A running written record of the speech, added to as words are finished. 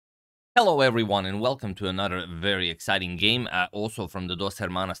Hello everyone and welcome to another very exciting game, also from the DOS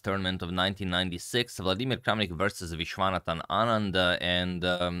Hermanas tournament of 1996, Vladimir Kramnik versus Vishwanathan Anand,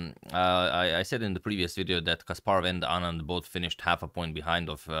 I said in the previous video that Kasparov and Anand both finished half a point behind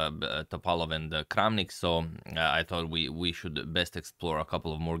of Topalov and Kramnik, so I thought we should best explore a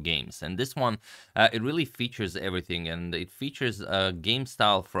couple of more games. And this one, it really features everything, and it features a game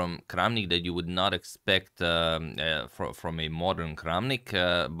style from Kramnik that you would not expect from a modern Kramnik,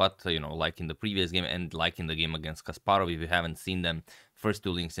 but like in the previous game and like in the game against Kasparov. If you haven't seen them, first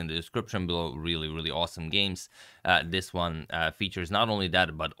two links in the description below. Really awesome games. This one features not only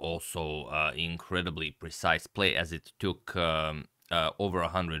that, but also incredibly precise play, as it took over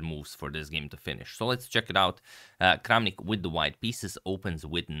 100 moves for this game to finish. So let's check it out. Kramnik with the white pieces opens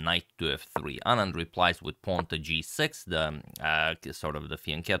with knight to f3. Anand replies with pawn to g6, the sort of the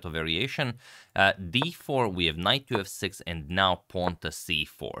fianchetto variation. d4, we have knight to f6, and now pawn to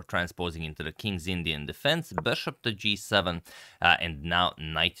c4, transposing into the king's Indian defense. Bishop to g7, and now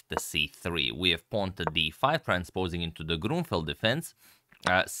knight to c3. We have pawn to d5, transposing into the Grunfeld defense.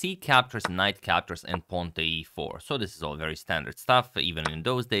 C captures, knight captures, and pawn to e4. So this is all very standard stuff. Even in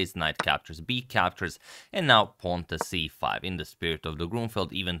those days, knight captures, b captures, and now pawn to c5. In the spirit of the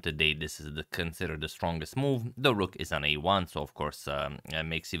Grunfeld, even today, this is considered the strongest move. The rook is on a1, so of course it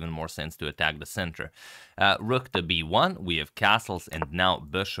makes even more sense to attack the center. Rook to b1, we have castles, and now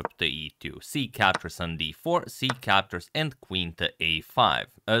bishop to e2. C captures on d4, c captures, and queen to a5.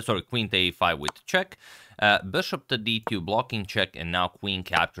 Queen to a5 with check. Bishop to d2, blocking check, and now queen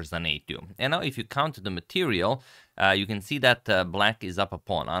captures on a2. And now if you count the material, you can see that black is up a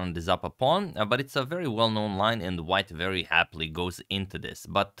pawn, Anand is up a pawn, but it's a very well-known line, and white very happily goes into this.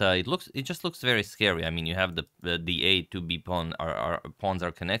 But it just looks very scary. I mean, you have the a to b pawn, pawns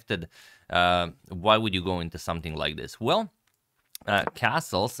are connected. Why would you go into something like this? Well,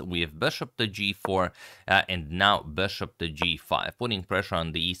 castles, we have bishop to g4, and now bishop to g5, putting pressure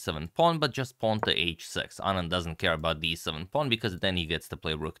on the e7 pawn, but just pawn to h6. Anand doesn't care about the e7 pawn, because then he gets to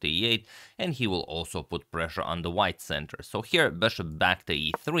play rook to e8, and he will also put pressure on the white center. So here, bishop back to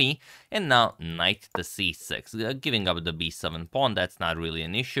e3, and now knight to c6, giving up the b7 pawn. That's not really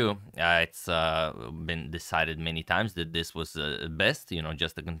an issue. It's been decided many times that this was best,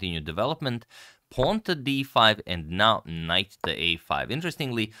 just a continued development. Pawn to d5, and now knight to a5.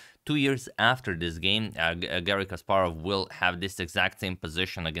 Interestingly, 2 years after this game, Garry Kasparov will have this exact same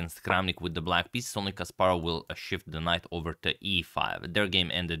position against Kramnik with the black pieces, only Kasparov will shift the knight over to e5. Their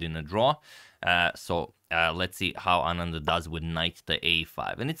game ended in a draw, so let's see how Anand does with knight to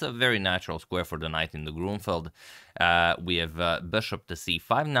a5. And it's a very natural square for the knight in the Grunfeld. We have bishop to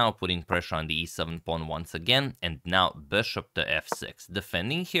c5 now, putting pressure on the e7 pawn once again, and now bishop to f6.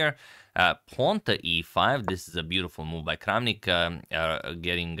 Defending here, pawn to e5. This is a beautiful move by Kramnik,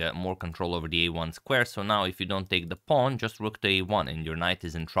 getting more control over the a1 square. So now if you don't take the pawn, just rook to a1, and your knight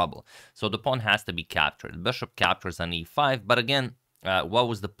is in trouble. So the pawn has to be captured. Bishop captures on e5, but again, what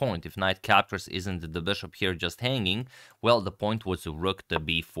was the point? If knight captures, isn't the bishop here just hanging? Well, the point was rook to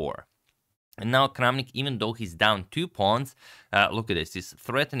b4. And now Kramnik, even though he's down 2 pawns, look at this, he's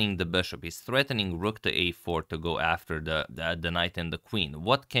threatening the bishop, he's threatening rook to a4 to go after the knight and the queen.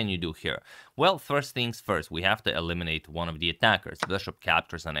 What can you do here? Well, first things first, we have to eliminate one of the attackers. Bishop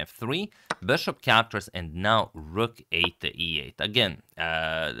captures on f3, bishop captures, and now rook 8 to e8. Again,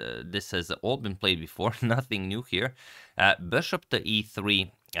 this has all been played before, nothing new here. Bishop to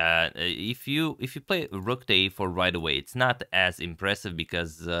e3. If you play rook to a4 right away, it's not as impressive,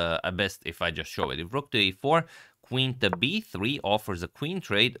 because best if I just show it. If rook to a4, queen to b3 offers a queen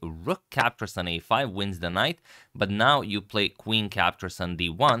trade, rook captures on a5, wins the knight, but now you play queen captures on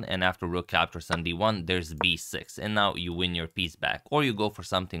d1, and after rook captures on d1, there's b6, and now you win your piece back. Or you go for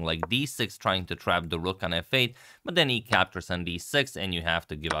something like d6, trying to trap the rook on f8, but then he captures on d6, and you have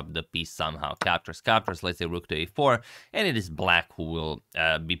to give up the piece somehow. Captures, let's say rook to a4, and it is black who will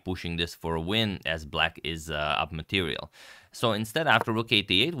be pushing this for a win, as black is up material. So instead, after rook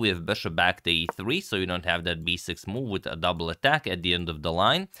 8 we have bishop back to e3, so you don't have that b6 move with a double attack at the end of the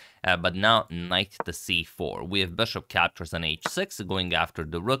line. But now knight to c4. We have bishop captures on h6, going after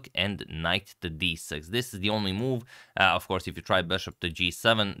the rook, and knight to d6. This is the only move. Of course, if you try bishop to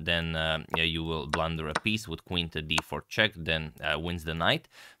g7, then you will blunder a piece with queen to d4 check, then wins the knight.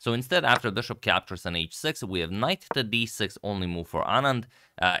 So instead, after bishop captures on h6, we have knight to d6, only move for Anand,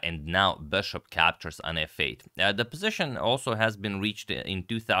 and now bishop captures on f8. The position also has been reached in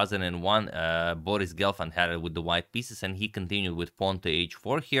 2001. Boris Gelfand had it with the white pieces, and he continued with pawn to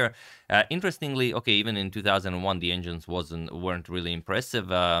h4 here. here. Interestingly, okay, even in 2001 the engines weren't really impressive,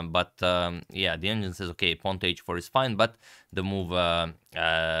 but yeah, the engine says okay, pawn to h4 is fine, but the move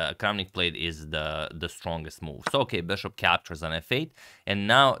Kramnik played is the strongest move. So okay, bishop captures on f8, and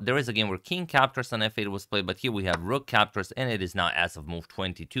now there is a game where king captures on f8 was played, but here we have rook captures, and it is now as of move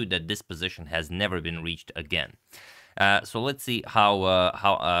 22 that this position has never been reached again. So let's see how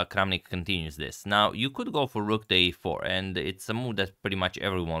Kramnik continues this. Now, you could go for rook to a4, and it's a move that pretty much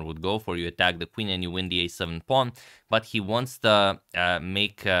everyone would go for. You attack the queen and you win the a7 pawn, but he wants to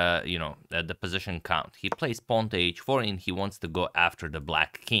make, you know, the position count. He plays pawn to h4, and he wants to go after the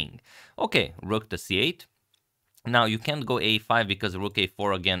black king. Okay, rook to c8. Now, you can't go a5 because rook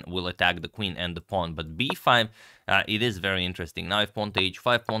a4 again will attack the queen and the pawn, but b5, it is very interesting. Now, if pawn to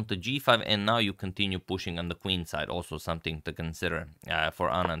h5, pawn to g5, and now you continue pushing on the queen side, also something to consider for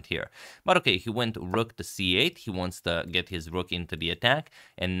Anand here. But okay, he went rook to c8, he wants to get his rook into the attack,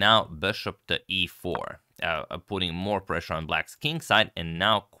 and now bishop to e4. Putting more pressure on black's king side, and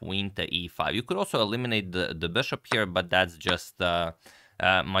now queen to e5. You could also eliminate the bishop here, but that's just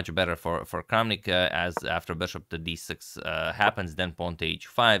much better for Kramnik, as after bishop to d6 happens, then pawn to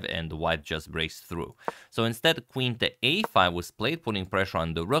h5, and the white just breaks through. So instead, queen to a5 was played, putting pressure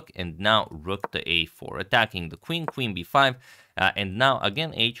on the rook, and now rook to a4, attacking the queen, queen b5, and now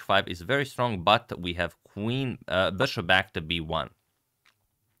again h5 is very strong, but we have queen bishop back to b1,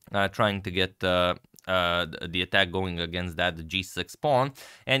 trying to get the attack going against that g6 pawn,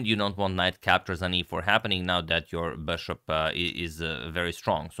 and you don't want knight captures on e4 happening now that your bishop is very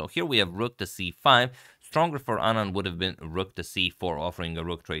strong. So here we have rook to c5. Stronger for Anand would have been rook to c4, offering a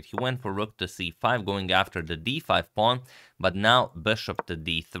rook trade. He went for rook to c5, going after the d5 pawn, but now bishop to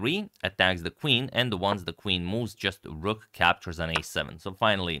d3 attacks the queen, and once the queen moves, just rook captures on a7. So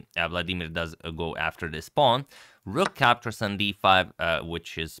finally, Vladimir does go after this pawn. Rook captures on d5,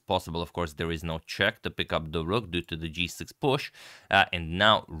 which is possible. Of course, there is no check to pick up the rook due to the g6 push. And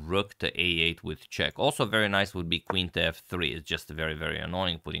now rook to a8 with check. Also very nice would be queen to f3. It's just very, very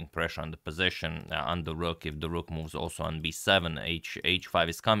annoying, putting pressure on the position on the rook. If the rook moves also on b7, h5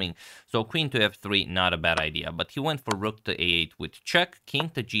 is coming. So queen to f3, not a bad idea. But he went for rook to a8 with check, king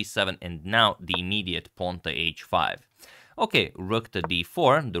to g7, and now the immediate pawn to h5. Okay, rook to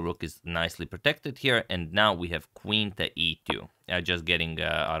d4, the rook is nicely protected here, and now we have queen to e2. Just getting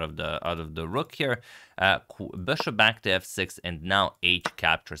out of the rook here. Bishop back to f6, and now h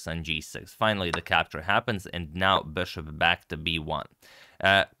captures on g6. Finally, the capture happens, and now bishop back to b1.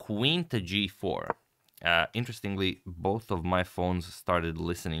 Queen to g4. Interestingly, both of my phones started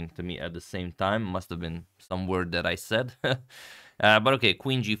listening to me at the same time. Must have been some word that I said. But okay,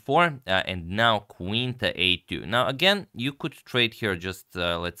 queen g4, and now queen to a2. Now again, you could trade here, just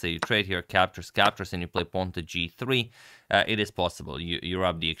let's say you trade here, captures, and you play pawn to g3. It is possible. You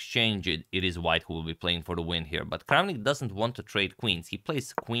rob the exchange. It is white who will be playing for the win here. But Kramnik doesn't want to trade queens. He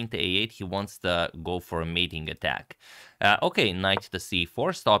plays queen to a8. He wants to go for a mating attack. Okay, knight to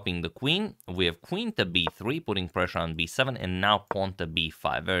c4, stopping the queen. We have queen to b3, putting pressure on b7, and now pawn to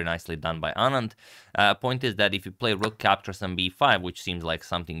b5. Very nicely done by Anand. Point is that if you play rook captures on b5, which seems like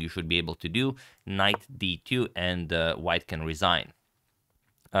something you should be able to do, knight d2, and white can resign.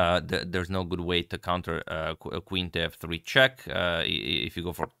 There's no good way to counter queen to f3 check. If you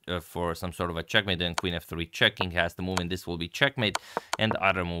go for some sort of a checkmate, then queen f3 check, king has to move, and this will be checkmate, and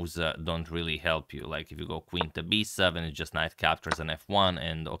other moves don't really help you. Like if you go queen to b7, it's just knight captures on f1,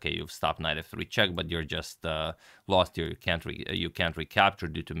 and okay, you've stopped knight f3 check, but you're just lost here. You can't recapture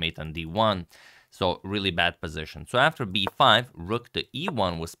due to mate on d1. So really bad position. So after b5, rook to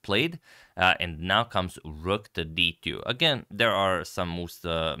e1 was played, and now comes rook to d2. Again, there are some moves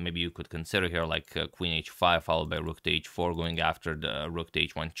maybe you could consider here, like queen h5 followed by rook to h4, going after the rook to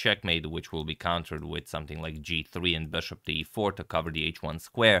h1 checkmate, which will be countered with something like g3 and bishop to e4 to cover the h1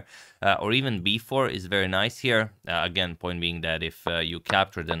 square. Or even b4 is very nice here. Again, point being that if you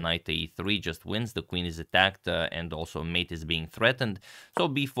capture the knight to e3, just wins, the queen is attacked, and also mate is being threatened. So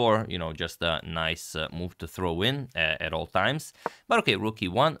b4, you know, just a nice move to throw in at all times. But okay, rook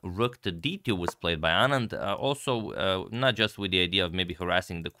e1, rook to d2 was played by Anand. Also, not just with the idea of maybe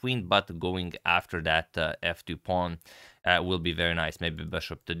harassing the queen, but going after that f2 pawn will be very nice. Maybe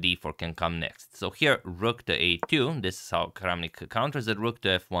bishop to d4 can come next. So here, rook to a2. This is how Kramnik counters it. Rook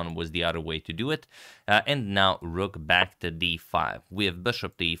to f1 was the other way to do it. And now rook back to d5. We have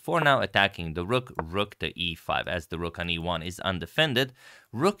bishop to e4 now, attacking the rook. Rook to e5, as the rook on e1 is undefended.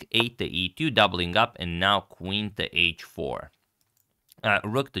 Rook 8 to e2, doubling up, and now queen to h4.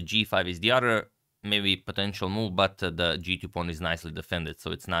 Rook to g5 is the other maybe potential move, but the g2 pawn is nicely defended,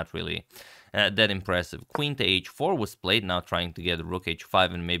 so it's not really that impressive. Queen to h4 was played, now trying to get rook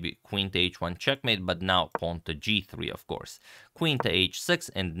h5 and maybe queen to h1 checkmate, but now pawn to g3, of course. Queen to h6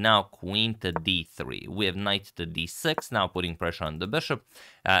 and now queen to d3. We have knight to d6, now putting pressure on the bishop.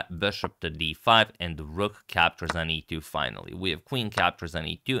 Bishop to d5 and rook captures on e2 finally. We have queen captures on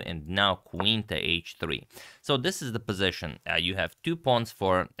e2 and now queen to h3. So this is the position. You have 2 pawns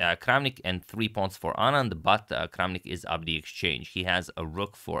for Kramnik and 3 pawns for Anand, but Kramnik is up the exchange. He has a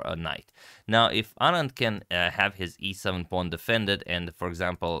rook for a knight. Now, if Anand can have his e7 pawn defended and, for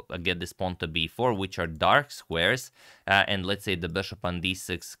example, get this pawn to b4, which are dark squares, and let's say the bishop on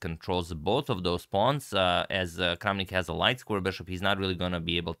d6 controls both of those pawns, as Kramnik has a light square bishop, he's not really going to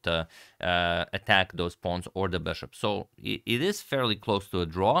be able to attack those pawns or the bishop. So it is fairly close to a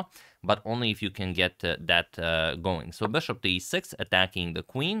draw, but only if you can get that going. So bishop to e6, attacking the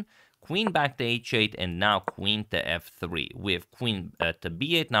queen. Queen back to h8 and now queen to f3. We have queen to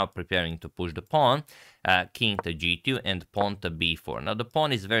b8 now preparing to push the pawn, king to g2 and pawn to b4. Now the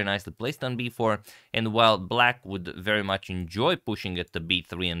pawn is very nicely placed on b4, and while black would very much enjoy pushing it to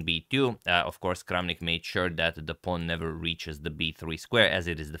b3 and b2, of course Kramnik made sure that the pawn never reaches the b3 square, as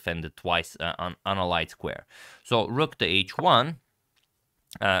it is defended twice on a light square. So rook to h1.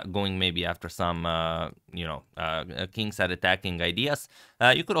 Going maybe after some, kingside attacking ideas.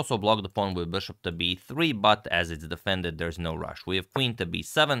 You could also block the pawn with bishop to b3, but as it's defended, there's no rush. We have queen to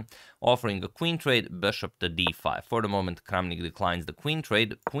b7, offering a queen trade, bishop to d5. For the moment, Kramnik declines the queen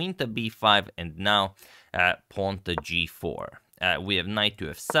trade, queen to b5, and now pawn to g4. We have knight to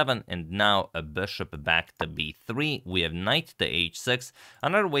f7 and now a bishop back to b3. We have knight to h6.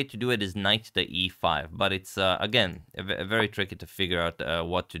 Another way to do it is knight to e5, but it's again very tricky to figure out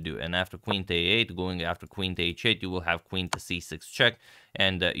what to do. And after queen to a8, going after queen to h8, you will have queen to c6 check,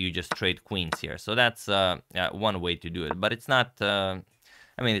 and you just trade queens here. So that's one way to do it, but it's not.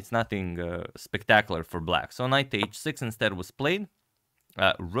 It's nothing spectacular for black. So knight to h6 instead was played.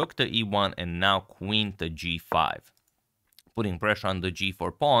 Rook to e1 and now queen to g5. Putting pressure on the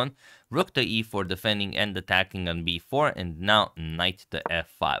g4 pawn, rook to e4 defending and attacking on b4, and now knight to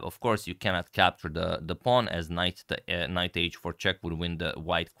f5. Of course, you cannot capture the pawn, as knight to h4 check would win the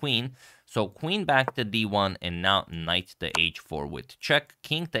white queen. So queen back to d1 and now knight to h4 with check,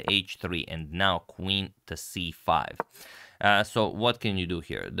 king to h3 and now queen to c5. So what can you do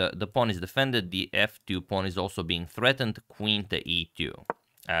here? The pawn is defended, the f2 pawn is also being threatened, queen to e2.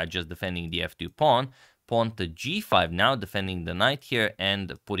 Just defending the f2 pawn. Pawn to g5 now, defending the knight here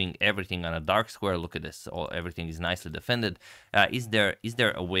and putting everything on a dark square. Look at this, everything is nicely defended. Is there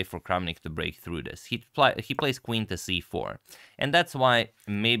a way for Kramnik to break through this? He plays queen to c4, and that's why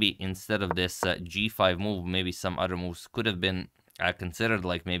maybe instead of this g5 move, maybe some other moves could have been considered,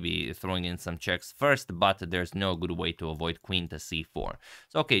 like maybe throwing in some checks first, but there's no good way to avoid queen to c4.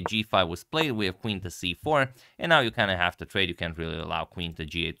 So okay, g5 was played, we have queen to c4, and now you kind of have to trade. You can't really allow queen to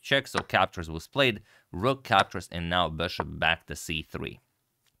g8 check, so captures was played, rook captures, and now bishop back to c3.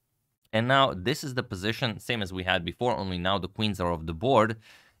 And now this is the position, same as we had before, only now the queens are off the board.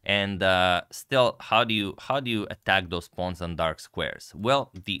 And still, how do you attack those pawns on dark squares?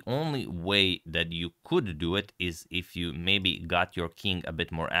 Well, the only way that you could do it is if you maybe got your king a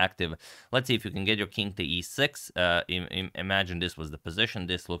bit more active. Let's see if you can get your king to e6. Imagine this was the position.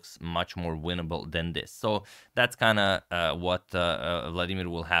 This looks much more winnable than this. So that's kind of what Vladimir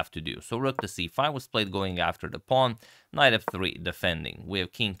will have to do. So rook to c5 was played, going after the pawn. Knight f3 defending. We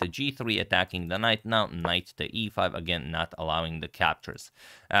have king to g3 attacking the knight. Now knight to e5, again not allowing the captures.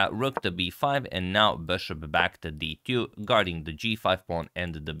 Rook to b5 and now bishop back to d2, guarding the g5 pawn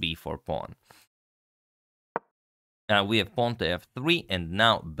and the b4 pawn. We have pawn to f3 and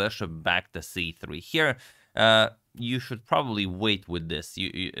now bishop back to c3. Here you should probably wait with this.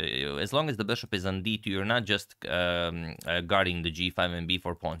 As long as the bishop is on d2, you're not just guarding the g5 and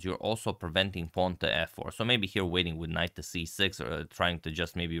b4 pawns, you're also preventing pawn to f4. So maybe here waiting with knight to c6 or trying to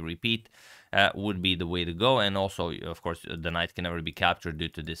just maybe repeat would be the way to go. And also, of course, the knight can never be captured due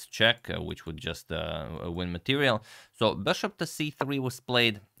to this check, which would just win material. So bishop to c3 was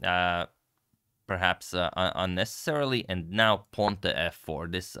played. Perhaps unnecessarily, and now pawn to f4.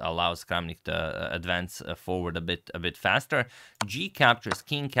 This allows Kramnik to advance forward a bit faster. G captures,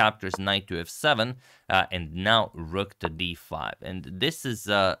 king captures, knight to f7, and now rook to d5. And this is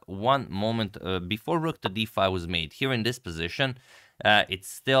one moment before rook to d5 was made. Here in this position, it's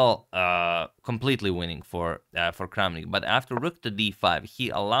still completely winning for Kramnik. But after rook to d5, he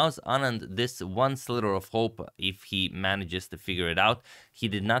allows Anand this one sliver of hope if he manages to figure it out. He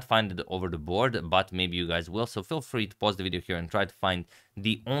did not find it over the board, but maybe you guys will. So feel free to pause the video here and try to find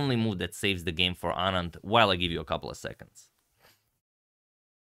the only move that saves the game for Anand while I give you a couple of seconds.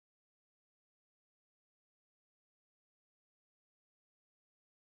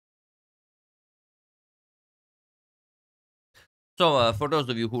 So for those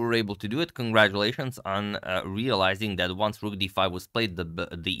of you who were able to do it, congratulations on realizing that once rook d5 was played, the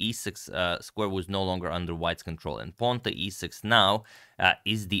e6 square was no longer under white's control, and pawn to e6 now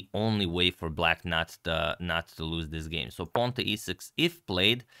is the only way for black not to lose this game. So pawn to e6, if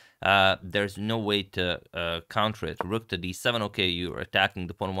played, there's no way to counter it. Rook to d7, okay, you're attacking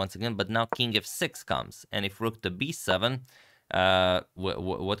the pawn once again, but now king f6 comes, and if rook to b7,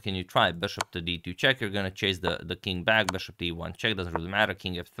 what can you try? Bishop to d2 check, you're going to chase the king back. Bishop to e1 check, doesn't really matter.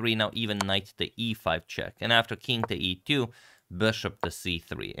 King f3, now even knight to e5 check, and after king to e2, bishop to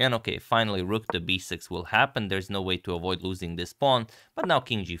c3. And okay, finally rook to b6 will happen. There's no way to avoid losing this pawn, but now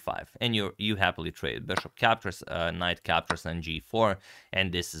king g5, and you happily trade. Bishop captures, knight captures on g4,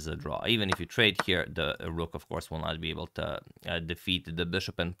 and this is a draw. Even if you trade here, the rook of course will not be able to defeat the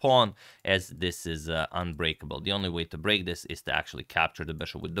bishop and pawn, as this is unbreakable. The only way to break this is to actually capture the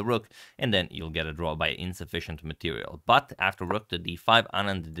bishop with the rook, and then you'll get a draw by insufficient material. But after rook to d5,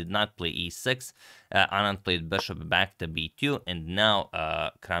 Anand did not play e6. Anand played bishop back to b2, and now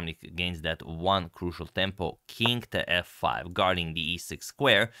Kramnik gains that one crucial tempo, king to f5, guarding the e6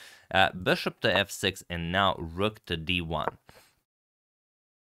 square, bishop to f6, and now rook to d1.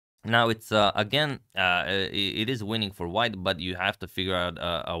 Now it's again, it is winning for white, but you have to figure out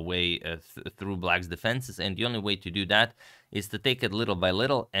a way through black's defenses, and the only way to do that is to take it little by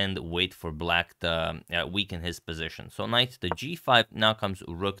little and wait for black to weaken his position. So knight to g5, now comes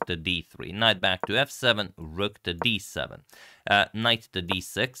rook to d3, knight back to f7, rook to d7, knight to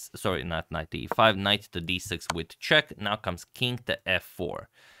d6, sorry, not knight to e5, knight to d6 with check, now comes king to f4.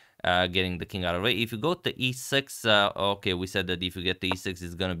 Getting the king out of the way. If you go to e6, okay, we said that if you get to e6,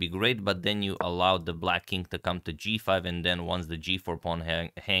 it's going to be great, but then you allow the black king to come to g5, and then once the g4 pawn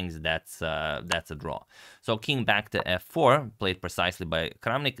hangs, that's a draw. So king back to f4, played precisely by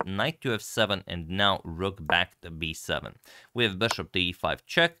Kramnik, knight to f7, and now rook back to b7. We have bishop to e5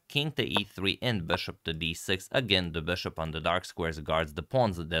 check, king to e3, and bishop to d6. Again, the bishop on the dark squares guards the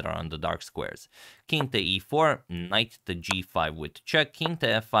pawns that are on the dark squares. King to e4, knight to g5 with check, king to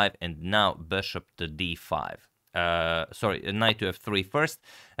f5, and now bishop to d5. Sorry, knight to f3 first,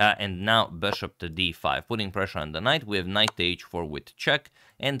 and now bishop to d5. Putting pressure on the knight, we have knight to h4 with check,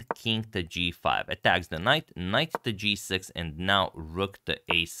 and king to g5. Attacks the knight, knight to g6, and now rook to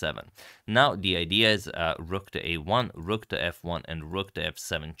a7. Now the idea is rook to a1, rook to f1, and rook to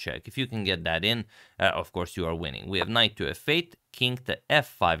f7 check. If you can get that in, of course you are winning. We have knight to f8, king to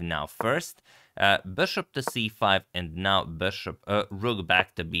f5 now first, bishop to c5, and now rook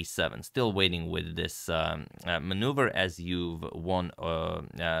back to b7. Still waiting with this maneuver, as you've won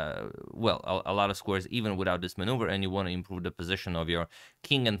well, a lot of squares even without this maneuver, and you want to improve the position of your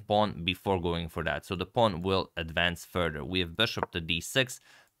king and pawn before going for that. So the pawn will advance further. We have bishop to d6,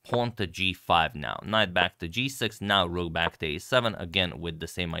 pawn to g5 now, knight back to g6, now rook back to a7, again with the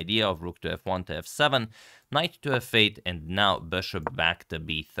same idea of rook to f1 to f7, knight to f8, and now bishop back to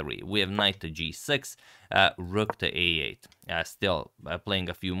b3. We have knight to g6, rook to a8. Still playing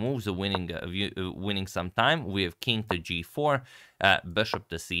a few moves, winning some time. We have king to g4, bishop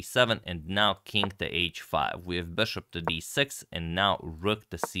to c7, and now king to h5. We have bishop to d6, and now rook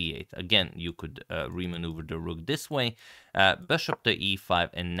to c8. Again, you could remaneuver the rook this way, bishop to e5,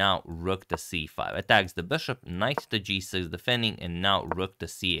 and now rook to c5. Attacks the bishop, knight to g6 defending, and now rook to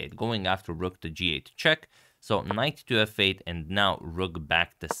c8. Going after rook to g8 check. So knight to f8, and now rook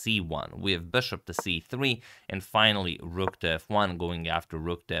back to c1. We have bishop to c3, and finally rook to f1, going after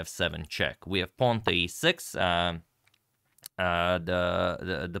rook to f7 check. We have pawn to e6.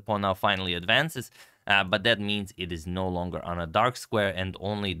 The pawn now finally advances, but that means it is no longer on a dark square, and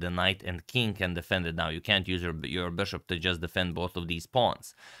only the knight and king can defend it now. You can't use your bishop to just defend both of these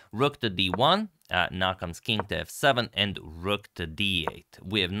pawns. Rook to d1, now comes king to f7, and rook to d8.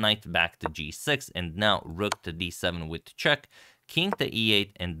 We have knight back to g6, and now rook to d7 with check, king to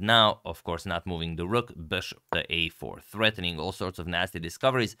e8, and now, of course, not moving the rook, bishop to a4, threatening all sorts of nasty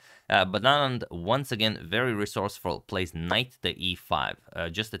discoveries. But Anand, once again, very resourceful, plays knight to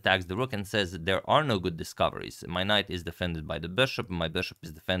e5, just attacks the rook and says, there are no good discoveries. My knight is defended by the bishop, my bishop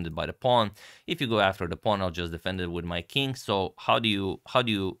is defended by the pawn. If you go after the pawn, I'll just defend it with my king. So how do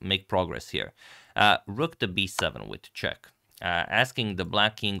you make progress here? Rook to b7 with check. asking the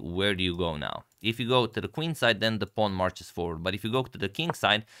black king, where do you go now? If you go to the queen side, then the pawn marches forward. But if you go to the king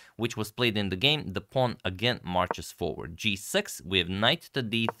side, which was played in the game, the pawn again marches forward. G6, we have knight to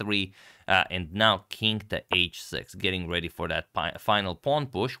D3, and now king to H6, getting ready for that final pawn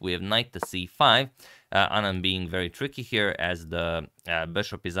push. We have knight to C5. Anand being very tricky here as the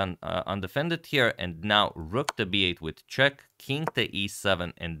bishop is undefended here, and now rook to B8 with check, king to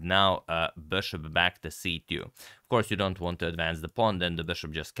E7, and now bishop back to C2. Of course, you don't want to advance the pawn, then the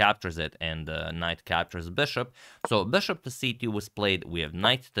bishop just captures it, and knight captures bishop. So bishop to C2 was played. We have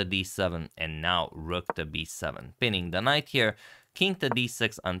knight to D7, and now rook to B7, pinning the knight here. King to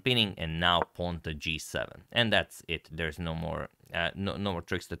D6 unpinning, and now pawn to G7, and that's it. There's no more no more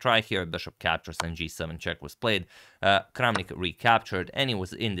tricks to try here. Bishop captures and G7 check was played. Kramnik recaptured, and he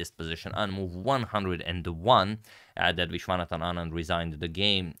was in this position on move 101 that Vishwanathan Anand resigned the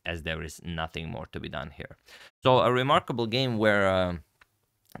game, as there is nothing more to be done here. So a remarkable game where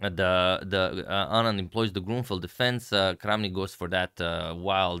Anand employs the Grunfeld defense. Kramnik goes for that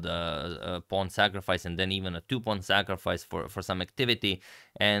wild pawn sacrifice, and then even a 2-pawn sacrifice for some activity,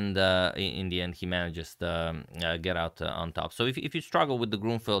 and in the end he manages to get out on top. So if you struggle with the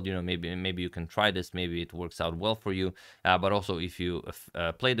Grunfeld, you know, maybe you can try this, maybe it works out well for you, but also if you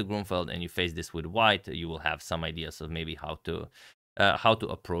play the Grunfeld and you face this with white, you will have some ideas of maybe how to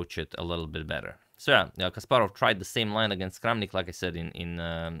approach it a little bit better. So yeah, Kasparov tried the same line against Kramnik, like I said, in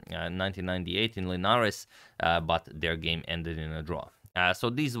 1998 in Linares, but their game ended in a draw. So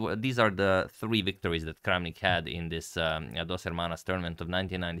these are the 3 victories that Kramnik had in this Dos Hermanas tournament of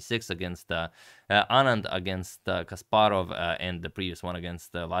 1996 against Anand, against Kasparov, and the previous one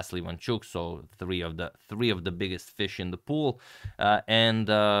against Vasily Ivanchuk. So three of the biggest fish in the pool. And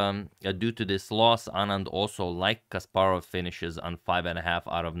due to this loss, Anand also, like Kasparov, finishes on 5.5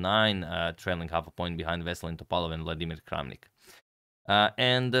 out of 9, trailing half a point behind Veselin Topalov and Vladimir Kramnik.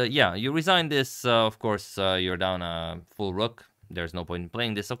 Yeah, you resign this. Of course, you're down a full rook. There's no point in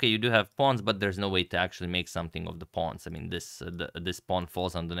playing this. Okay, you do have pawns, but there's no way to actually make something of the pawns. I mean, this pawn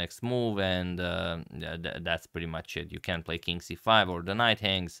falls on the next move, and that's pretty much it. You can't play king c5 or the knight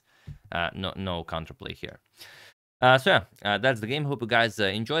hangs. No counterplay here. So yeah, that's the game. Hope you guys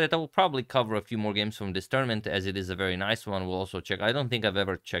enjoyed it. I will probably cover a few more games from this tournament, as it is a very nice one. We'll also check. I don't think I've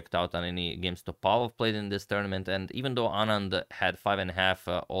ever checked out on any games Topalov played in this tournament. And even though Anand had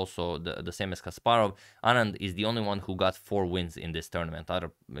 5.5, also the same as Kasparov, Anand is the only one who got 4 wins in this tournament.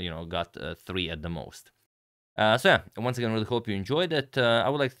 Other, got 3 at the most. So yeah, once again, really hope you enjoyed it. I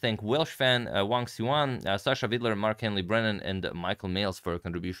would like to thank Welsh Fan, Wang Siwan, Sasha Vidler, Mark Henley Brennan, and Michael Males for a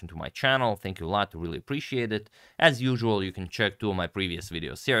contribution to my channel. Thank you a lot, really appreciate it. As usual, you can check 2 of my previous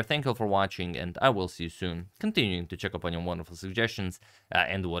videos here. Thank you for watching, and I will see you soon, continuing to check up on your wonderful suggestions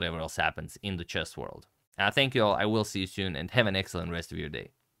and whatever else happens in the chess world. Thank you all, I will see you soon, and have an excellent rest of your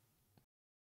day.